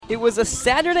It was a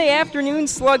Saturday afternoon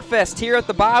slugfest here at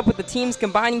the Bob, with the teams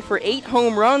combining for 8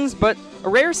 home runs, but a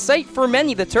rare sight for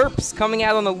many. The Terps coming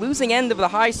out on the losing end of the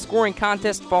high-scoring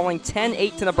contest, falling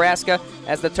 10-8 to Nebraska,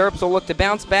 as the Terps will look to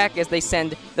bounce back as they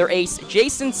send their ace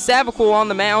Jason Savacool on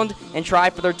the mound and try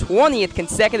for their 20th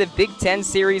consecutive Big Ten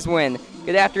Series win.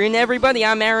 Good afternoon, everybody.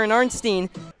 I'm Aaron Arnstein.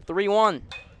 3-1.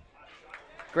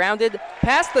 Grounded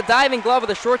past the diving glove of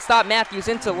the shortstop Matthews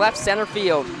into left center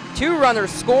field. 2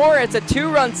 runners score. It's a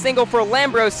 2-run single for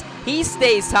Lambros. He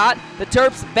stays hot. The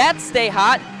Terps bats stay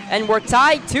hot, and we're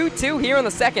tied 2-2 here in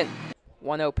the second.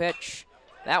 1-0 pitch.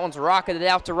 That one's rocketed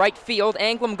out to right field.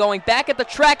 Anglem going back at the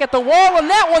track at the wall, and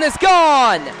that one is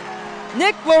gone!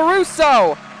 Nick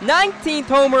Lorusso, 19th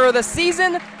homer of the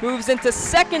season, moves into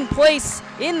second place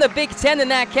in the Big Ten in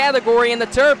that category, and the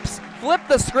Terps flip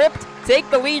the script, take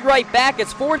the lead right back.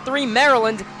 It's 4-3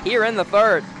 Maryland here in the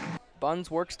third.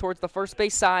 Buns works towards the first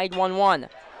base side, 1-1.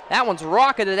 That one's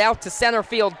rocketed out to center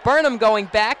field. Burnham going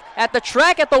back at the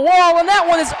track at the wall, and that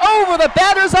one is over the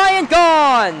batter's eye and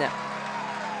gone.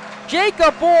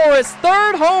 Jacob Bohr, his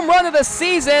 3rd home run of the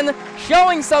season,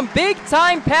 showing some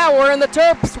big-time power, and the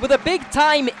Terps with a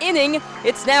big-time inning.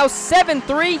 It's now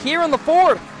 7-3 here in the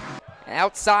 4th.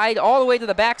 Outside, all the way to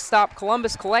the backstop,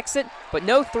 Columbus collects it, but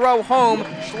no throw home.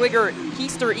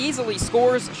 Keister easily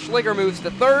scores. Schliger moves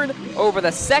to third. Over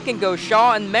the second goes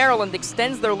Shaw, and Maryland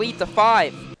extends their lead to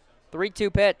 5.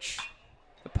 3-2 pitch.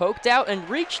 Poked out and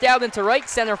reached out into right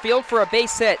center field for a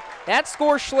base hit. That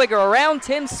scores Schliger. Around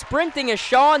him, sprinting is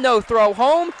Shaw. No throw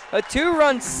home. A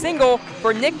 2-run single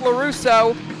for Nick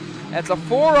Lorusso. That's a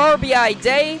 4 RBI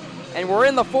day, and we're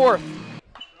in the 4th.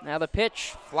 Now the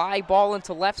pitch, fly ball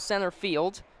into left center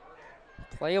field.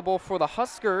 Playable for the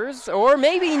Huskers, or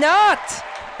maybe not.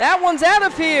 That one's out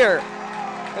of here.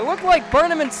 It looked like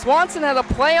Burnham and Swanson had a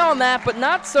play on that, but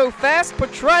not so fast.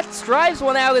 Petretz drives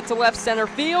one out into left center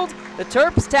field. The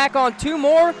Terps tack on 2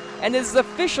 more, and this is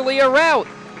officially a rout.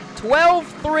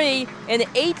 12-3, an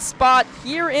 8 spot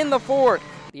here in the 4th.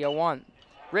 The 0-1.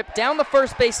 Ripped down the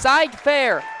first base side,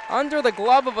 fair. Under the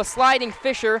glove of a sliding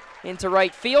Fisher into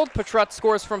right field. Petretz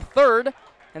scores from third,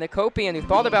 and Akopian, who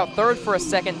thought about third for a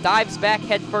second, dives back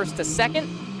head first to second.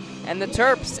 And the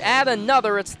Terps add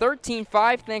another. It's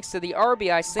 13-5 thanks to the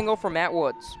RBI single from Matt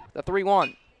Woods. The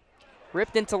 3-1.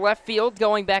 Ripped into left field,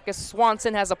 going back as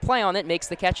Swanson has a play on it, makes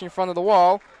the catch in front of the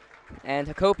wall. And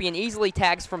Hakopian easily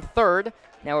tags from third.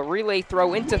 Now a relay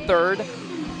throw into third.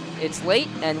 It's late,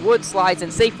 and Woods slides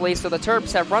in safely, so the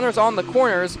Terps have runners on the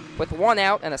corners with 1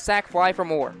 out and a sac fly for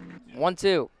Moore.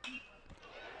 1-2.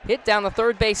 Hit down the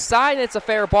third base side, and it's a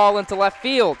fair ball into left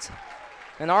field.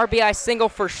 An RBI single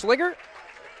for Schliger,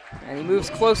 and he moves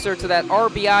closer to that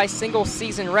RBI single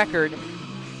season record,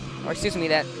 or excuse me,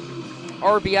 that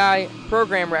RBI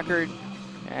program record,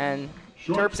 and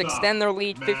Terps extend their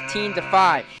lead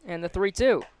 15-5. And the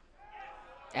 3-2.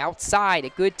 Outside, a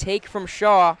good take from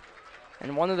Shaw.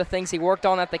 And one of the things he worked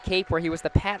on at the Cape, where he was the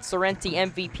Pat Sorrenti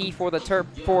MVP for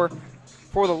the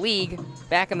for the league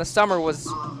back in the summer, was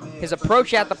his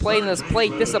approach at the plate and his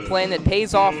plate discipline. It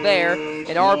pays off there.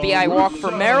 An RBI walk for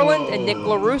Maryland, and Nick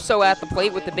Lorusso at the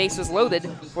plate with the bases loaded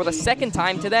for the 2nd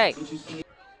time today.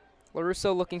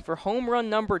 Lorusso looking for home run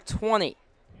number 20,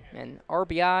 and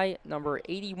RBI number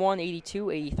 81,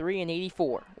 82, 83, and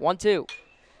 84. 1-2.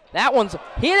 That one's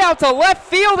hit out to left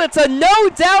field. It's a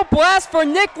no-doubt blast for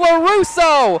Nick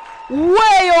Lorusso.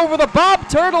 Way over the Bob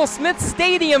Turtle Smith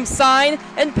Stadium sign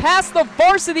and past the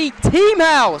varsity team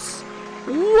house.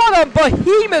 What a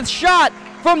behemoth shot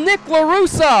from Nick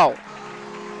Lorusso.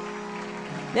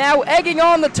 Now egging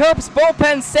on the Terps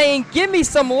bullpen, saying, "Give me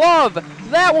some love."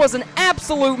 That was an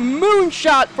absolute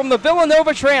moonshot from the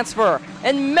Villanova transfer.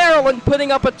 And Maryland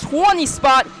putting up a 20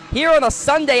 spot here on a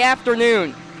Sunday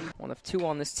afternoon. 1 of 2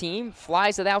 on this team.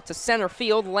 Flies it out to center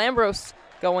field. Lambros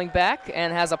going back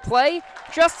and has a play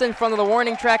just in front of the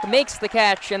warning track. Makes the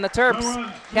catch, and the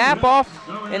Terps cap off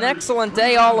an excellent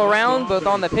day all around, both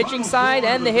on the pitching side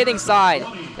and the hitting side.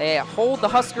 They hold the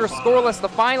Huskers scoreless the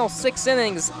final 6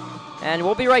 innings. And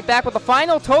we'll be right back with the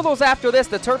final totals after this.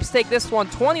 The Terps take this one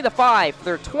 20-5,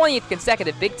 their 20th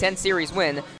consecutive Big Ten Series win.